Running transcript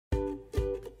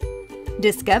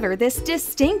Discover this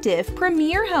distinctive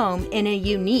premier home in a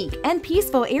unique and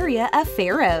peaceful area of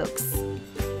Fair Oaks.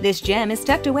 This gem is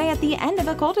tucked away at the end of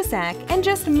a cul-de-sac and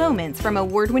just moments from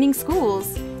award-winning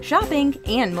schools, shopping,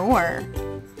 and more.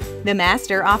 The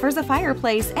master offers a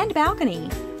fireplace and balcony,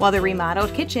 while the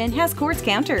remodeled kitchen has quartz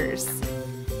counters.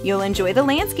 You'll enjoy the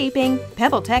landscaping,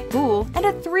 Pebble-Tech pool, and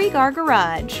a 3-car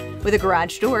garage, with a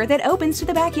garage door that opens to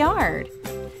the backyard.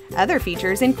 Other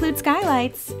features include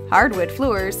skylights, hardwood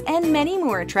floors, and many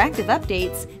more attractive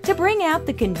updates to bring out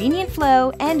the convenient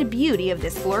flow and beauty of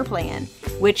this floor plan,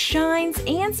 which shines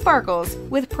and sparkles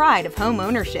with pride of home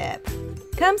ownership.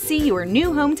 Come see your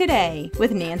new home today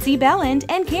with Nancy Beland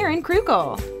and Karen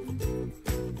Krukel.